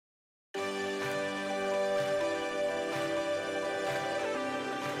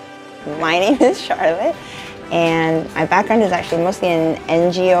My name is Charlotte, and my background is actually mostly in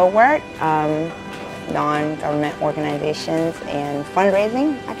NGO work, non-government organizations, and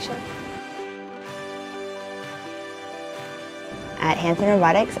fundraising, actually. At Hanson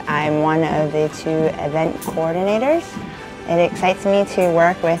Robotics, I'm one of the 2 event coordinators. It excites me to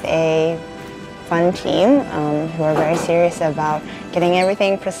work with a fun team who are very serious about getting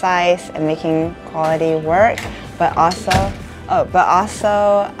everything precise and making quality work, but also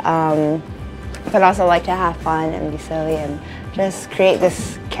like to have fun and be silly and just create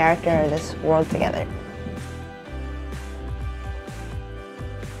this character, this world together.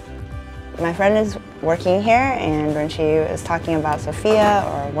 My friend is working here, and when she was talking about Sophia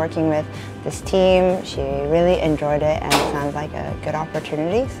or working with this team, she really enjoyed it and it sounds like a good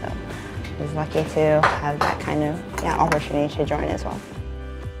opportunity. So I was lucky to have that kind of opportunity to join as well.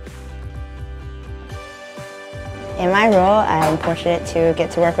 In my role, I'm fortunate to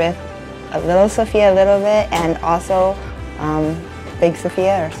get to work with a little Sophia a little bit, and also big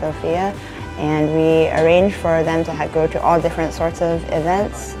Sophia or Sophia. And we arrange for them to go to all different sorts of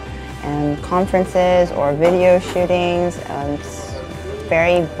events and conferences or video shootings. It's a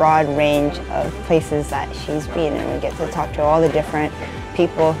very broad range of places that she's been, and we get to talk to all the different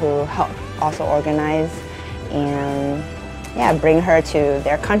people who help also organize and bring her to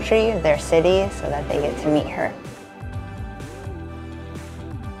their country, their city, so that they get to meet her.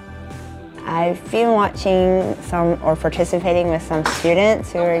 I've been watching or participating with some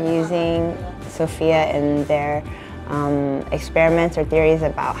students who are using Sophia in their experiments or theories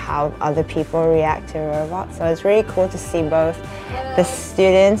about how other people react to robots. So it's really cool to see both the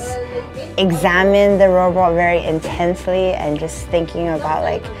students examine the robot very intensely and just thinking about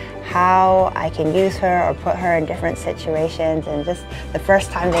like how I can use her or put her in different situations, and just the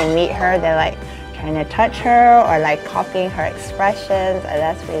first time they meet her, they're like trying to touch her or like copying her expressions, and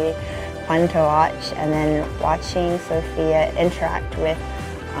that's really fun to watch. And then watching Sophia interact with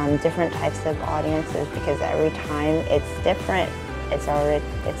different types of audiences, because every time it's different. It's all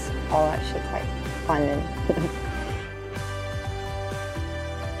actually quite fun and